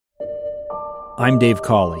I'm Dave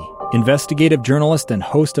Cawley, investigative journalist and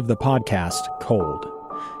host of the podcast Cold.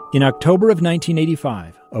 In October of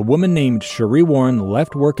 1985, a woman named Sheree Warren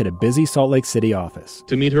left work at a busy Salt Lake City office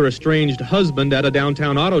to meet her estranged husband at a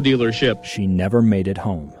downtown auto dealership. She never made it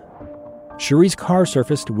home. Sheree's car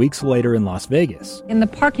surfaced weeks later in Las Vegas. In the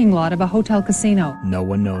parking lot of a hotel casino. No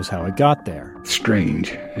one knows how it got there. Strange.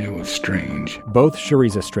 It was strange. Both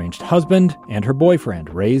Sheree's estranged husband and her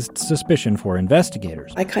boyfriend raised suspicion for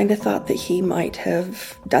investigators. I kind of thought that he might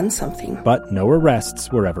have done something. But no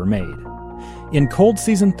arrests were ever made. In Cold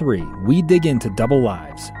Season 3, we dig into double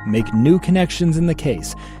lives, make new connections in the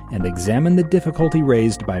case, and examine the difficulty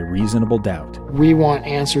raised by reasonable doubt. We want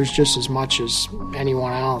answers just as much as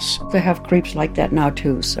anyone else. They have creeps like that now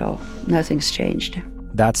too, so nothing's changed.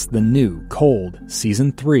 That's the new Cold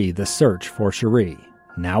Season 3, The Search for Sheree,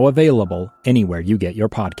 now available anywhere you get your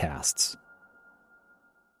podcasts.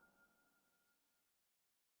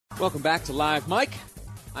 Welcome back to Live Mike.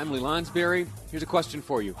 I'm Lee Lonsberry. Here's a question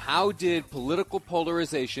for you. How did political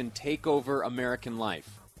polarization take over American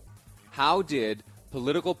life? How did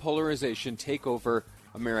political polarization take over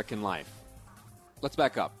American life? Let's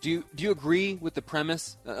back up. Do you agree with the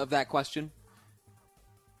premise of that question?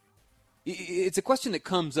 It's a question that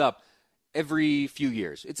comes up every few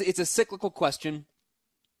years. It's a cyclical question.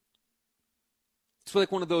 It's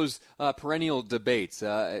like one of those perennial debates.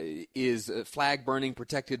 Is flag burning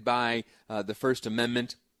protected by the First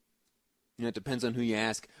Amendment? You know, it depends on who you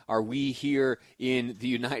ask. Are we here in the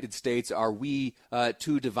United States, are we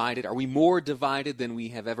too divided? Are we more divided than we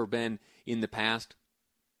have ever been in the past?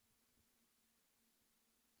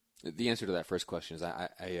 The answer to that first question is I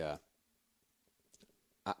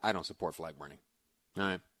don't support flag burning. All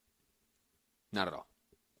right. Not at all.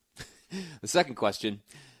 The second question,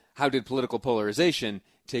 how did political polarization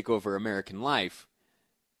take over American life?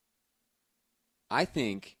 I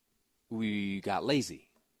think we got lazy.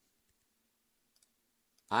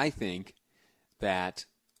 I think that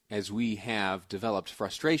as we have developed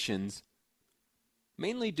frustrations,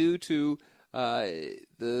 mainly due to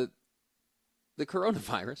the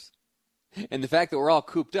coronavirus and the fact that we're all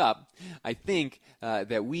cooped up, I think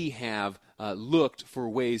that we have looked for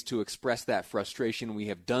ways to express that frustration. We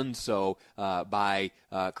have done so by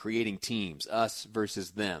creating teams, us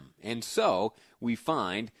versus them. And so we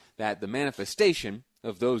find that the manifestation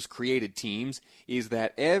of those created teams is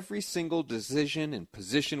that every single decision and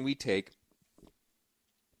position we take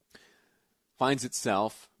finds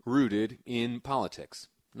itself rooted in politics.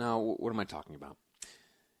 Now, what am I talking about?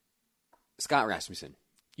 Scott Rasmussen.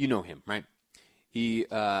 You know him, right? He's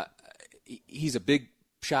a big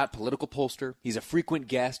shot political pollster. He's a frequent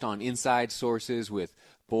guest on Inside Sources with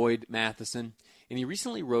Boyd Matheson. And he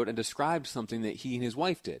recently wrote and described something that he and his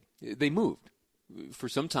wife did. They moved. For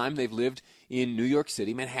some time, they've lived in New York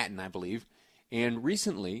City, Manhattan, I believe. And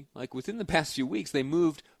recently, like within the past few weeks, they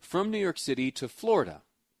moved from New York City to Florida.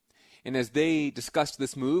 And as they discussed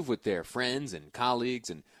this move with their friends and colleagues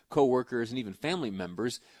and coworkers and even family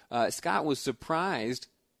members, Scott was surprised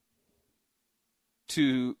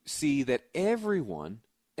to see that everyone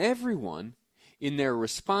in their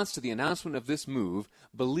response to the announcement of this move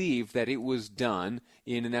believed that it was done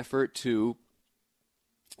in an effort to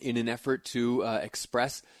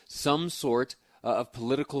express some sort of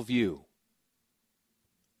political view,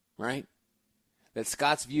 right? That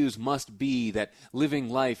Scott's views must be that living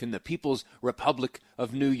life in the People's Republic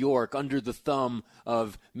of New York under the thumb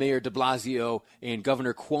of Mayor de Blasio and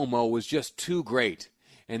Governor Cuomo was just too great,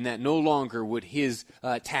 and that no longer would his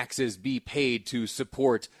taxes be paid to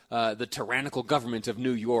support the tyrannical government of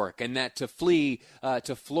New York, and that to flee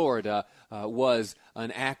to Florida was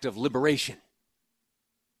an act of liberation,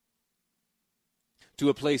 to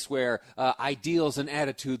a place where ideals and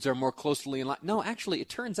attitudes are more closely in line. No, actually, it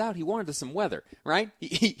turns out he wanted some weather, right?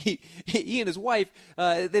 He and his wife,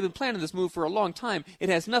 they've been planning this move for a long time. It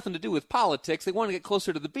has nothing to do with politics. They want to get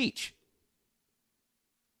closer to the beach.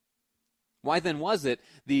 Why then was it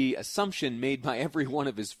the assumption made by every one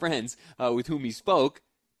of his friends with whom he spoke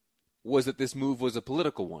was that this move was a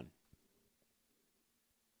political one?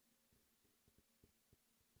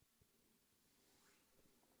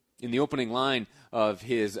 In the opening line of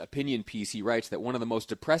his opinion piece, he writes that one of the most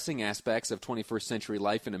depressing aspects of 21st century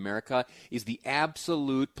life in America is the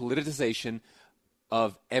absolute politicization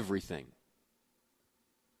of everything.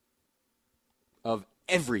 Of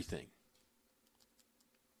everything.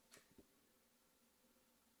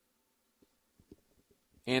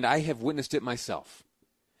 And I have witnessed it myself.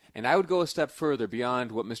 And I would go a step further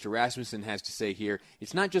beyond what Mr. Rasmussen has to say here.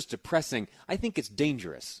 It's not just depressing. I think it's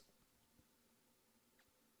dangerous.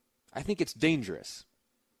 I think it's dangerous.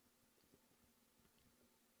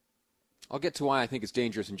 I'll get to why I think it's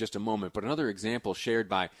dangerous in just a moment, but another example shared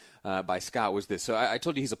by Scott was this. So I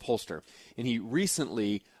told you he's a pollster, and he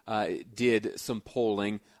recently did some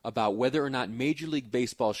polling about whether or not Major League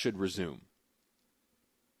Baseball should resume.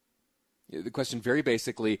 The question very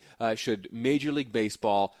basically, should Major League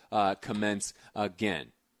Baseball commence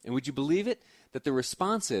again? And would you believe it, that the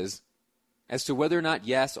responses as to whether or not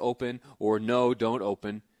yes, open, or no, don't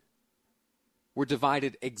open, were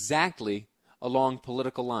divided exactly along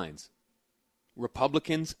political lines.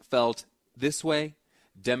 Republicans felt this way,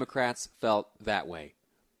 Democrats felt that way.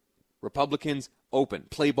 Republicans, open,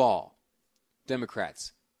 play ball.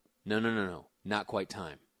 Democrats, no, not quite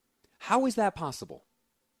time. How is that possible?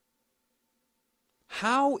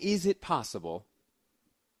 How is it possible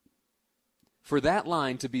for that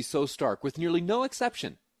line to be so stark with nearly no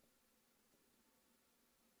exception?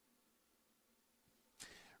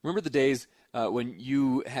 Remember the days when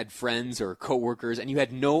you had friends or coworkers and you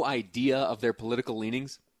had no idea of their political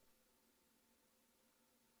leanings?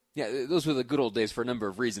 Yeah, those were the good old days for a number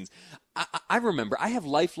of reasons. I remember, I have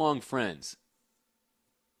lifelong friends.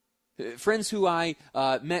 Friends who I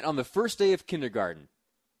met on the first day of kindergarten.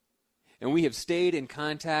 And we have stayed in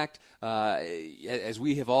contact as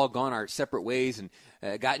we have all gone our separate ways and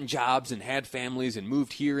gotten jobs and had families and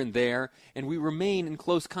moved here and there. And we remain in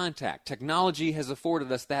close contact. Technology has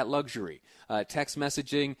afforded us that luxury. Text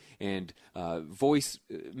messaging and voice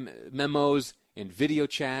memos and video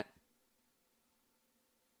chat.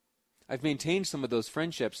 I've maintained some of those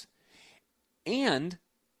friendships and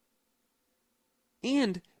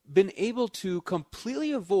been able to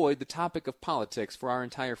completely avoid the topic of politics for our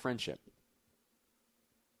entire friendship.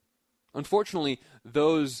 Unfortunately,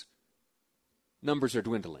 those numbers are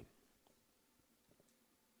dwindling.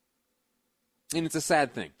 And it's a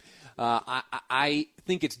sad thing. I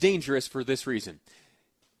think it's dangerous for this reason.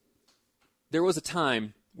 There was a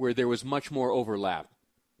time where there was much more overlap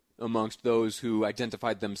amongst those who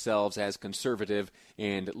identified themselves as conservative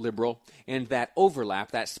and liberal. And that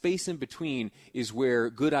overlap, that space in between, is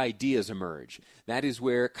where good ideas emerge. That is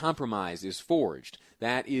where compromise is forged.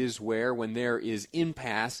 That is where, when there is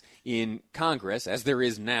impasse in Congress, as there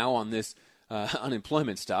is now on this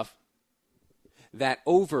unemployment stuff, that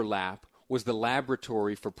overlap was the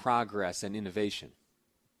laboratory for progress and innovation.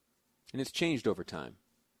 And it's changed over time.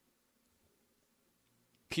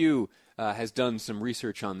 Pew has done some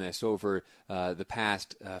research on this over the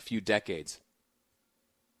past few decades.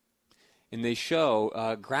 And they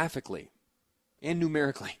show graphically and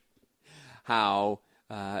numerically how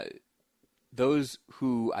those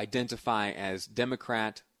who identify as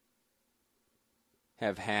Democrat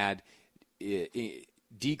have had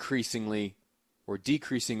decreasing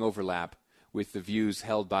overlap with the views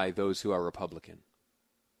held by those who are Republican.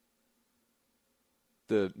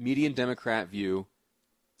 The median Democrat view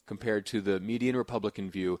compared to the median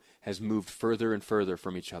Republican view has moved further and further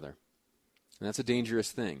from each other. And that's a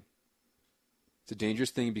dangerous thing. It's a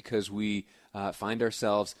dangerous thing because we find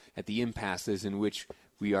ourselves at the impasses in which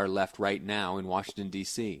we are left right now in Washington,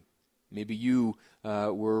 D.C. Maybe you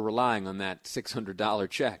were relying on that $600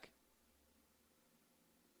 check.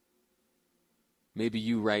 Maybe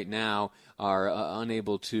you right now are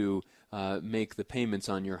unable to make the payments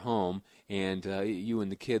on your home, and you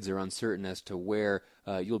and the kids are uncertain as to where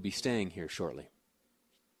you'll be staying here shortly.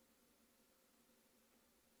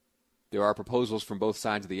 There are proposals from both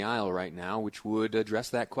sides of the aisle right now which would address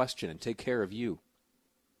that question and take care of you.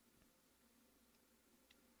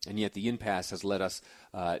 And yet the impasse has led us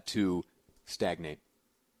to stagnate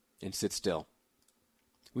and sit still.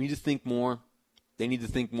 We need to think more. They need to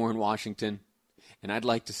think more in Washington. And I'd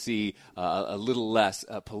like to see a little less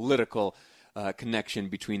political connection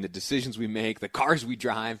between the decisions we make, the cars we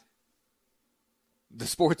drive, the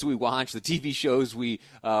sports we watch, the TV shows we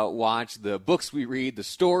watch, the books we read, the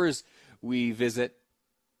stores we visit.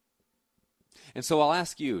 And so I'll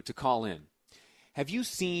ask you to call in. Have you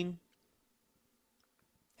seen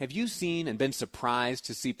and been surprised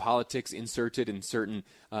to see politics inserted in certain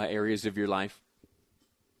areas of your life?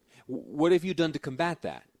 What have you done to combat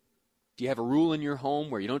that? Do you have a rule in your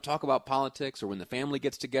home where you don't talk about politics, or when the family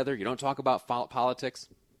gets together, you don't talk about politics?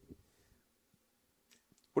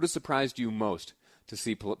 What has surprised you most to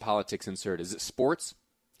see politics inserted? Is it sports?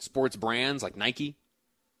 Sports brands like Nike?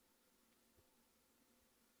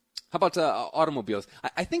 How about automobiles?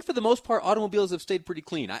 I think for the most part, automobiles have stayed pretty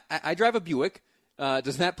clean. I drive a Buick.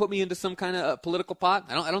 Does that put me into some kind of political pot?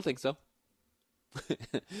 I don't think so.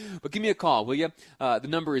 But give me a call, will you? The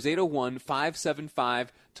number is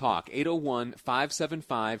 801-575-TALK,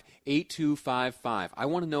 801-575-8255. I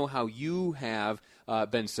want to know how you have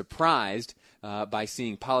been surprised by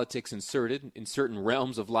seeing politics inserted in certain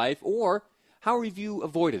realms of life, or how have you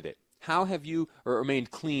avoided it? How have you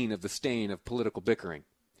remained clean of the stain of political bickering?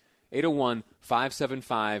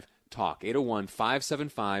 801-575-TALK,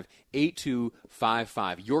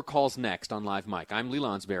 801-575-8255. Your call's next on Live Mike. I'm Lee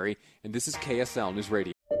Lonsberry, and this is KSL News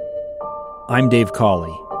Radio. I'm Dave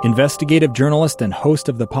Cawley, investigative journalist and host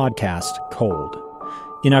of the podcast Cold.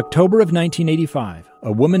 In October of 1985,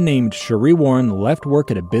 a woman named Sheree Warren left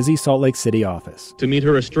work at a busy Salt Lake City office to meet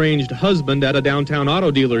her estranged husband at a downtown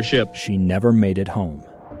auto dealership. She never made it home.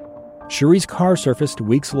 Sheree's car surfaced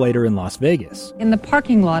weeks later in Las Vegas. In the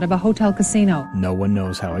parking lot of a hotel casino. No one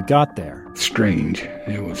knows how it got there. Strange.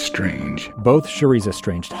 It was strange. Both Sheree's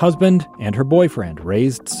estranged husband and her boyfriend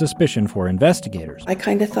raised suspicion for investigators. I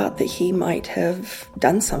kind of thought that he might have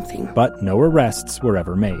done something. But no arrests were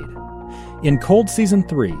ever made. In Cold Season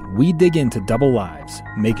 3, we dig into double lives,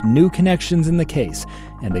 make new connections in the case,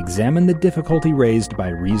 and examine the difficulty raised by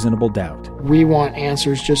reasonable doubt. We want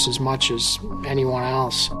answers just as much as anyone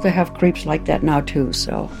else. They have creeps like that now too,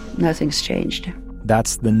 so nothing's changed.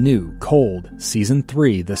 That's the new Cold Season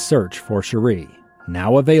 3, The Search for Sheree,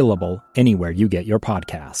 now available anywhere you get your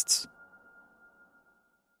podcasts.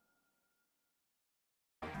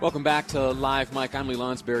 Welcome back to Live Mike. I'm Lee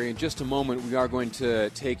Lonsberry. In just a moment, we are going to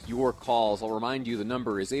take your calls. I'll remind you the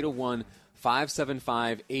number is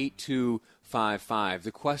 801-575-8255.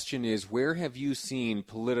 The question is, where have you seen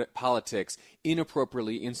politics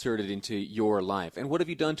inappropriately inserted into your life? And what have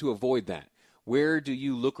you done to avoid that? Where do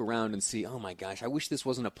you look around and see, oh my gosh, I wish this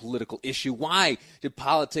wasn't a political issue. Why did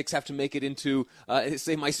politics have to make it into,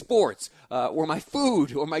 say, my sports, or my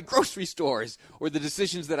food, or my grocery stores, or the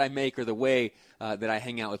decisions that I make, or the way that I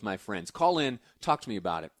hang out with my friends? Call in, talk to me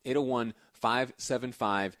about it.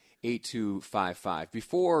 801-575-8255.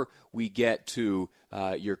 Before we get to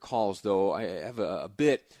your calls, though, I have a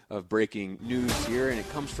bit of breaking news here, and it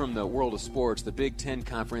comes from the world of sports. The Big Ten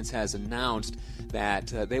Conference has announced that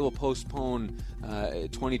they will postpone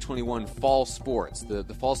 2021 fall sports. The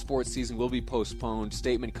fall sports season will be postponed.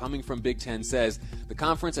 Statement coming from Big Ten says the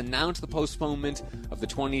conference announced the postponement of the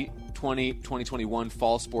 2020-2021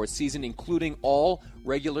 fall sports season, including all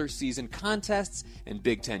regular season contests and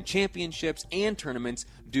Big Ten championships and tournaments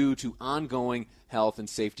due to ongoing health and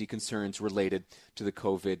safety concerns related to the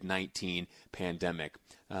COVID-19 pandemic.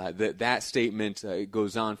 That statement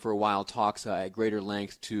goes on for a while, talks at greater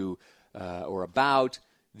length to or about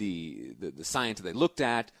the science that they looked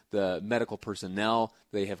at, the medical personnel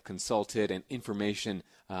they have consulted, and information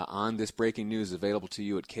on this breaking news is available to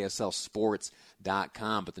you at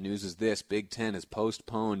KSLSports.com. But the news is this: Big Ten has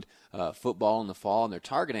postponed football in the fall, and they're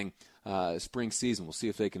targeting spring season. We'll see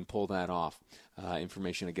if they can pull that off.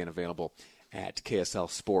 Information, again, available at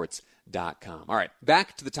KSLSports.com. All right,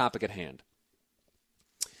 back to the topic at hand.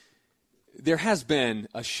 There has been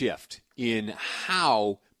a shift in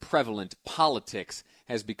how prevalent politics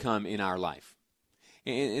has become in our life.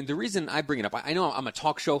 And the reason I bring it up, I know I'm a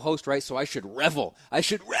talk show host, right? So I should revel. I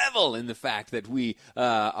should revel in the fact that we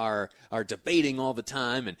are debating all the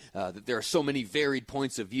time, and that there are so many varied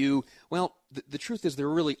points of view. Well, the truth is there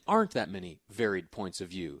really aren't that many varied points of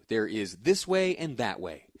view. There is this way and that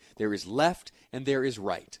way. There is left and there is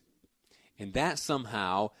right. And that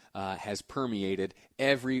somehow has permeated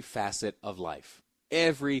every facet of life.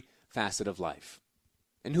 Every facet of life.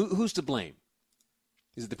 And who's to blame?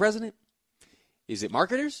 Is it the president? Is it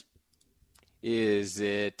marketers? Is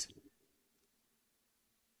it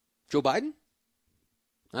Joe Biden?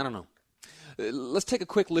 I don't know. Let's take a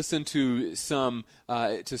quick listen to some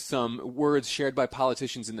words shared by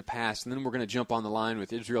politicians in the past, and then we're going to jump on the line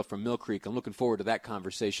with Israel from Mill Creek. I'm looking forward to that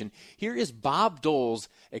conversation. Here is Bob Dole's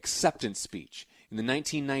acceptance speech in the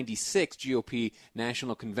 1996 GOP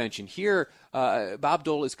National Convention. Here, Bob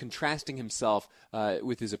Dole is contrasting himself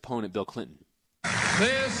with his opponent, Bill Clinton.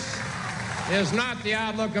 This is not the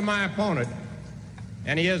outlook of my opponent,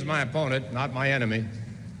 and he is my opponent, not my enemy.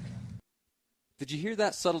 Did you hear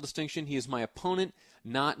that subtle distinction? He is my opponent,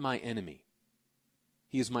 not my enemy.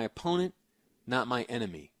 He is my opponent, not my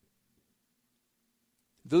enemy.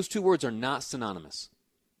 Those two words are not synonymous.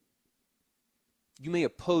 You may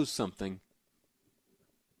oppose something,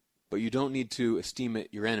 but you don't need to esteem it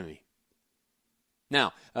your enemy.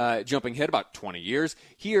 Now, jumping ahead about 20 years,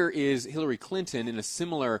 here is Hillary Clinton in a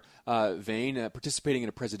similar vein, participating in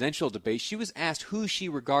a presidential debate. She was asked who she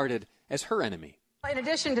regarded as her enemy. In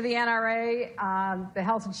addition to the NRA, the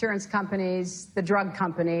health insurance companies, the drug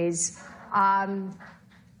companies, the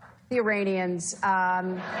Iranians,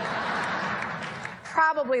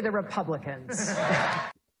 probably the Republicans.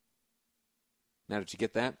 Now, did you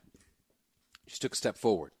get that? She took a step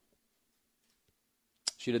forward.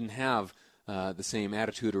 She didn't have the same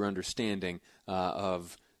attitude or understanding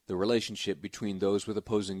of the relationship between those with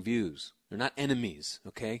opposing views. They're not enemies,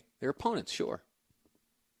 okay? They're opponents, sure.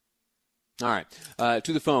 All right,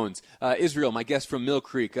 to the phones. Israel, my guest from Mill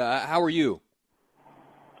Creek, how are you?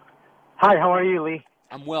 Hi, how are you, Lee?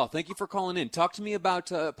 I'm well. Thank you for calling in. Talk to me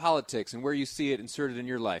about politics and where you see it inserted in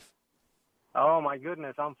your life. Oh, my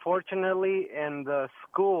goodness. Unfortunately, in the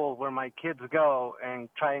school where my kids go and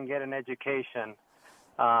try and get an education,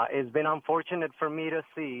 it's been unfortunate for me to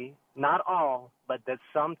see, not all, but that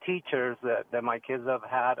some teachers that my kids have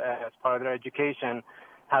had as part of their education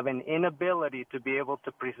have an inability to be able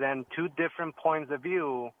to present two different points of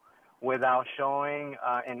view without showing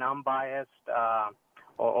an unbiased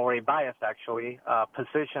or a biased, actually,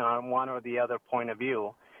 position on one or the other point of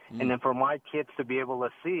view. And then for my kids to be able to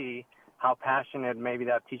see how passionate maybe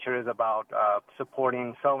that teacher is about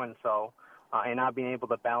supporting so-and-so and not being able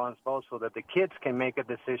to balance both so that the kids can make a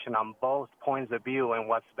decision on both points of view and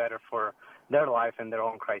what's better for their life and their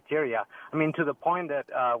own criteria. I mean, to the point that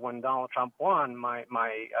when Donald Trump won, my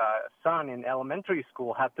son in elementary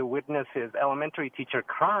school had to witness his elementary teacher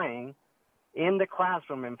crying in the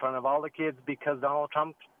classroom in front of all the kids because Donald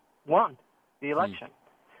Trump won the election.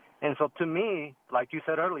 And so to me, like you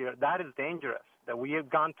said earlier, that is dangerous, that we have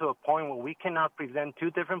gone to a point where we cannot present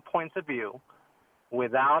two different points of view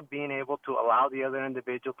without being able to allow the other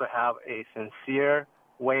individual to have a sincere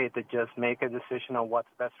way to just make a decision on what's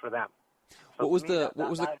best for them. So what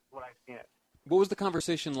was the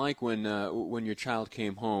conversation like when your child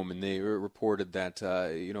came home and they reported that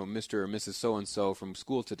Mr. or Mrs. So-and-so from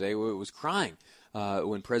school today was crying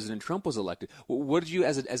when President Trump was elected? What did you,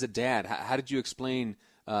 as a dad, how did you explain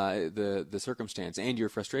the circumstance and your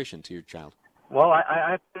frustration to your child? Well,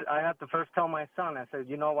 I had to first tell my son. I said,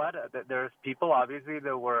 you know what? There's people obviously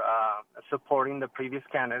that were supporting the previous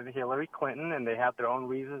candidate, Hillary Clinton, and they have their own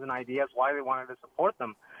reasons and ideas why they wanted to support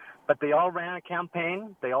them. But they all ran a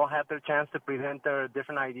campaign. They all had their chance to present their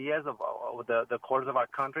different ideas of the course of our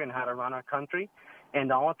country and how to run our country. And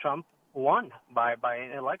Donald Trump won by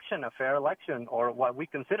an election, a fair election, or what we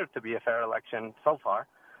consider to be a fair election so far.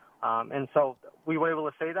 And so we were able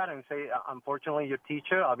to say that and say, unfortunately, your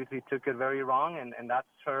teacher obviously took it very wrong, and that's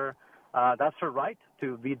her right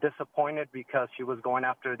to be disappointed because she was going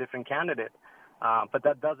after a different candidate. But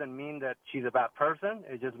that doesn't mean that she's a bad person.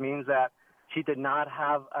 It just means that she did not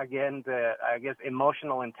have, again, the,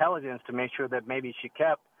 emotional intelligence to make sure that maybe she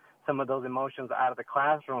kept some of those emotions out of the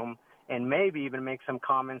classroom and maybe even make some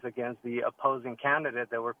comments against the opposing candidate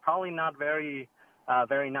that were probably not very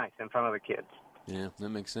nice in front of the kids. Yeah, that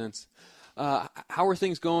makes sense. How are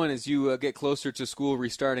things going as you get closer to school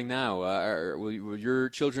restarting now? Will your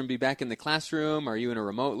children be back in the classroom? Are you in a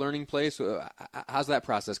remote learning place? How's that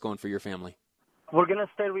process going for your family? We're going to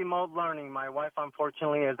stay remote learning. My wife,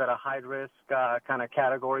 unfortunately, is at a high-risk kind of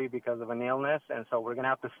category because of an illness, and so we're going to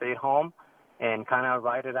have to stay at home and kind of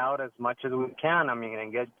ride it out as much as we can. I mean,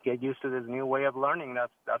 and get used to this new way of learning.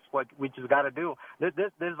 That's what we just got to do. This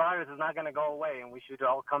virus is not going to go away, and we should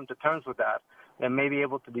all come to terms with that. It may be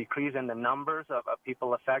able to decrease in the numbers of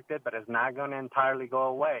people affected, but it's not going to entirely go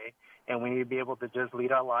away, and we need to be able to just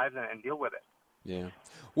lead our lives and deal with it. Yeah.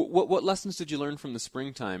 What lessons did you learn from the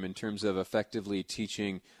springtime in terms of effectively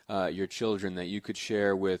teaching your children that you could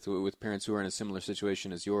share with parents who are in a similar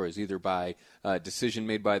situation as yours, either by decision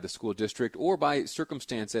made by the school district or by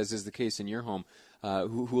circumstance, as is the case in your home,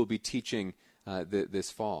 who will be teaching this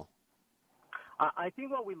fall? I think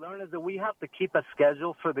what we learned is that we have to keep a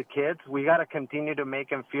schedule for the kids. We got to continue to make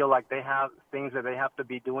them feel like they have things that they have to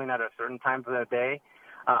be doing at a certain time of the day.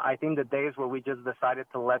 I think the days where we just decided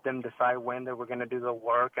to let them decide when they were going to do the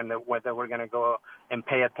work and whether we're going to go and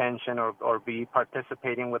pay attention or be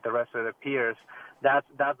participating with the rest of their peers, that's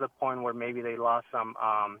the point where maybe they lost some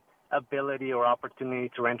ability or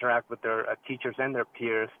opportunity to interact with their teachers and their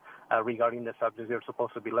peers regarding the subjects they're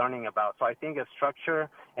supposed to be learning about. So I think a structure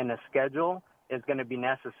and a schedule is going to be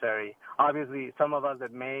necessary. Obviously, some of us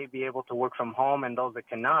that may be able to work from home and those that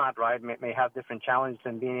cannot, right, may have different challenges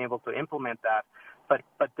in being able to implement that.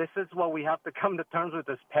 But this is what we have to come to terms with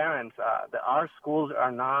as parents. Our schools are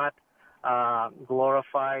not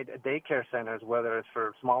glorified daycare centers, whether it's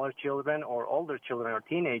for smaller children or older children or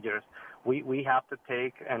teenagers. We have to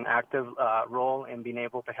take an active role in being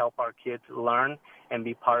able to help our kids learn and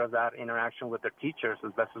be part of that interaction with their teachers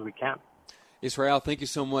as best as we can. Israel, thank you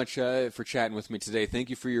so much for chatting with me today. Thank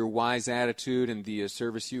you for your wise attitude and the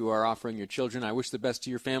service you are offering your children. I wish the best to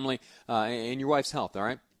your family and your wife's health, all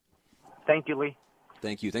right? Thank you, Lee.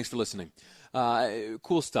 Thank you. Thanks for listening.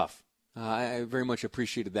 Cool stuff. I very much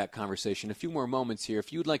appreciated that conversation. A few more moments here.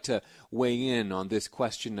 If you'd like to weigh in on this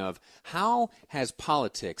question of how has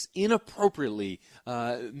politics inappropriately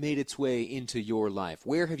made its way into your life?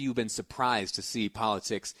 Where have you been surprised to see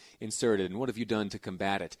politics inserted, and what have you done to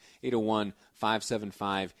combat it?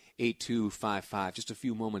 801-575-8255. Just a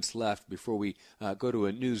few moments left before we go to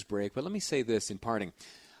a news break. But let me say this in parting.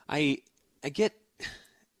 I get,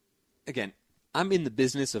 again, I'm in the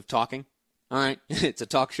business of talking. All right, it's a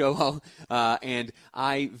talk show, and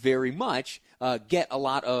I very much get a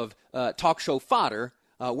lot of talk show fodder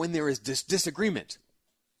when there is disagreement.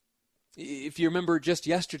 If you remember just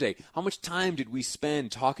yesterday, how much time did we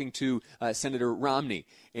spend talking to Senator Romney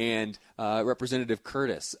and Representative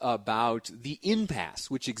Curtis about the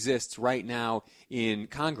impasse which exists right now in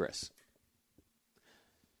Congress?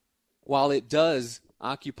 While it does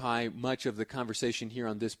occupy much of the conversation here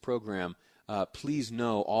on this program, please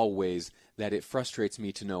know always that it frustrates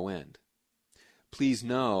me to no end. Please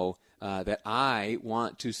know that I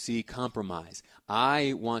want to see compromise.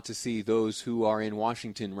 I want to see those who are in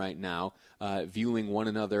Washington right now viewing one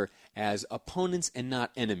another as opponents and not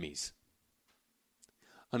enemies.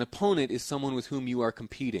 An opponent is someone with whom you are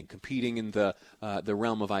competing in the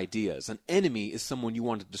realm of ideas. An enemy is someone you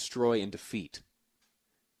want to destroy and defeat.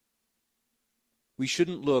 We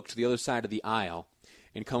shouldn't look to the other side of the aisle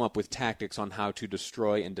and come up with tactics on how to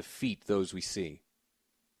destroy and defeat those we see.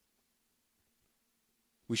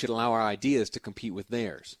 We should allow our ideas to compete with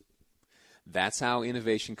theirs. That's how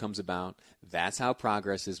innovation comes about. That's how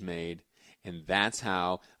progress is made. And that's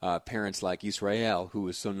how parents like Israel, who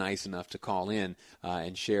was so nice enough to call in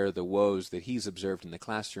and share the woes that he's observed in the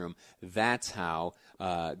classroom, that's how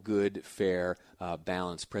good, fair,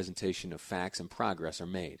 balanced presentation of facts and progress are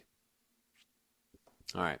made.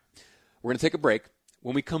 All right. We're going to take a break.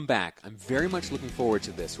 When we come back, I'm very much looking forward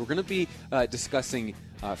to this. We're going to be discussing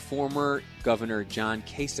former Governor John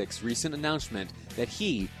Kasich's recent announcement that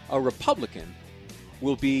he, a Republican,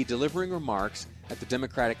 will be delivering remarks at the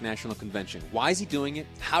Democratic National Convention. Why is he doing it?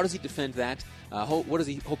 How does he defend that? What does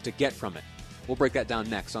he hope to get from it? We'll break that down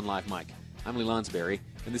next on Live Mike. I'm Lee Lonsberry,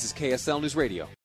 and this is KSL News Radio.